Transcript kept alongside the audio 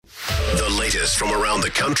latest from around the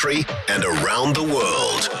country and around the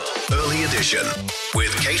world. Early Edition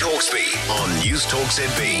with Kate Hawkesby on News Talk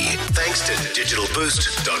ZB. Thanks to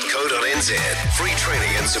digitalboost.co.nz. Free training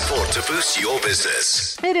and support to boost your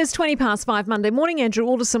business. It is 5:20 Monday morning. Andrew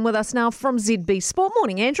Alderson with us now from ZB Sport.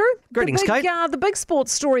 Morning, Andrew. Greetings, Kate. The big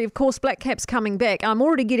sports story, of course, Black Caps coming back. I'm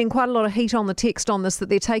already getting quite a lot of heat on the text on this, that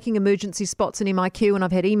they're taking emergency spots in MIQ, and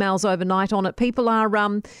I've had emails overnight on it. People are,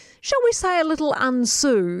 shall we say, a little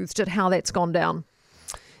unsoothed at how that's gone down.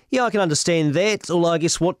 Yeah, I can understand that. Although I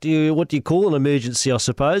guess what do you call an emergency? I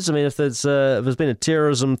suppose. I mean, if there's been a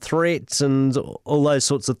terrorism threat and all those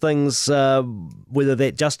sorts of things, whether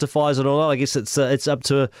that justifies it or not, I guess it's up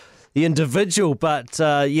to the individual. But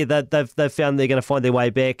they've found they're going to find their way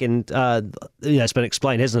back, and it's been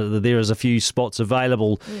explained, hasn't it, that there is a few spots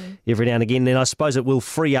available every now and again. And I suppose it will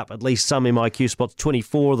free up at least some MIQ spots,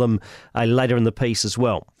 24 of them later in the piece as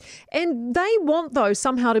well. And they want, though,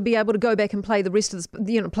 somehow to be able to go back and play the rest of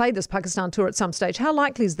this, play this Pakistan tour at some stage. How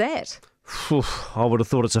likely is that? I would have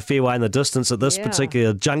thought it's a fair way in the distance at this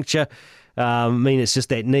particular juncture. I mean, it's just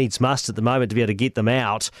that needs must at the moment to be able to get them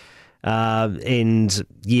out. I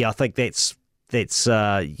think that's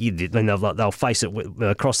they'll face it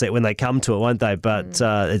across that when they come to it, won't they? But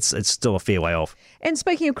it's still a fair way off. And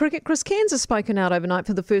speaking of cricket, Chris Cairns has spoken out overnight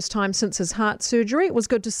for the first time since his heart surgery. It was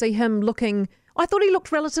good to see him looking. I thought he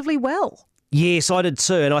looked relatively well. Yes, I did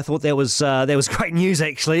too, and I thought that was great news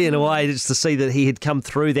actually in a way, just to see that he had come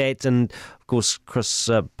through that, and of course Chris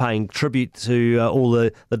paying tribute to all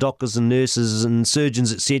the doctors and nurses and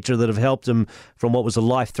surgeons etc. that have helped him from what was a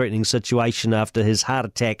life-threatening situation after his heart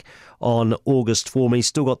attack on August 4. He's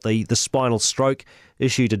still got the spinal stroke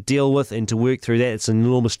issue to deal with and to work through that. It's an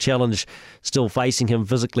enormous challenge still facing him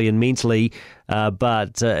physically and mentally,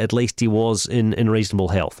 but at least he was in reasonable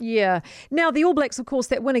health. Yeah. Now, the All Blacks, of course,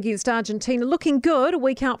 that win against Argentina, looking good a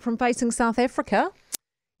week out from facing South Africa.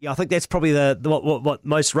 Yeah, I think that's probably what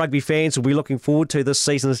most rugby fans will be looking forward to this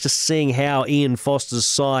season, is just seeing how Ian Foster's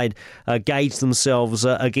side gauge themselves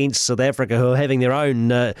against South Africa, who are having their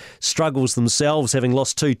own struggles themselves, having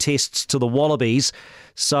lost 2 tests to the Wallabies.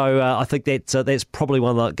 So I think that's probably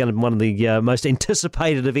one of the most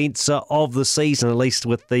anticipated events of the season, at least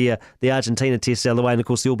with the Argentina test out of the way. And of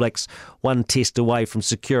course, the All Blacks 1 test away from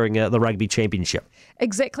securing the Rugby Championship.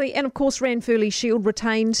 Exactly. And of course, Ranfurly Shield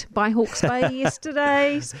retained by Hawke's Bay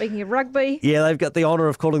yesterday. Speaking of rugby. Yeah, they've got the honour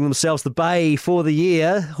of calling themselves the Bay for the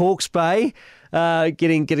year, Hawke's Bay.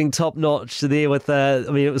 Getting top notch there with,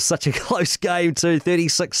 it was such a close game too,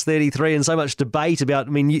 36-33, and so much debate about.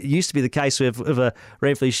 It used to be the case if a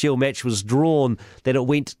Ranfurly Shield match was drawn, that it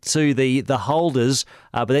went to the holders,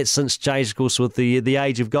 but that's since changed, of course, with the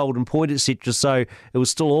age of golden point, etc. So it was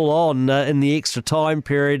still all on in the extra time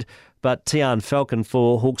period. But Tian Falcon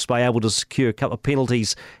for Hawke's Bay able to secure a couple of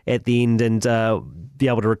penalties at the end and be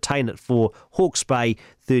able to retain it for Hawke's Bay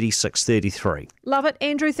 36-33. Love it.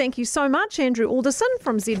 Andrew, thank you so much. Andrew Alderson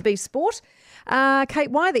from ZB Sport.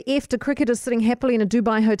 Kate, why the F do cricketers sitting happily in a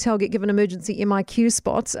Dubai hotel get given emergency MIQ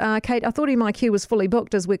spots? Kate, I thought MIQ was fully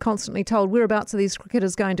booked, as we're constantly told. Whereabouts are these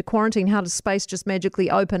cricketers going to quarantine? How does space just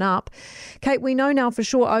magically open up? Kate, we know now for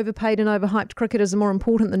sure overpaid and overhyped cricketers are more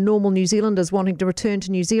important than normal New Zealanders wanting to return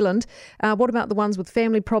to New Zealand. What about the ones with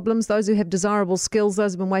family problems, those who have desirable skills,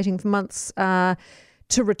 those who have been waiting for months to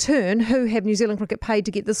return, who have New Zealand cricket paid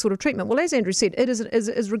to get this sort of treatment? Well, as Andrew said, it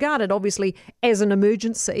is regarded obviously as an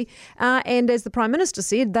emergency, and as the Prime Minister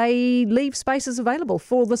said, they leave spaces available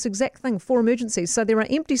for this exact thing, for emergencies. So there are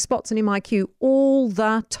empty spots in MIQ all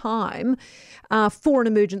the time for an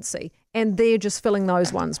emergency, and they're just filling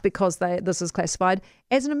those ones because this is classified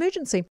as an emergency.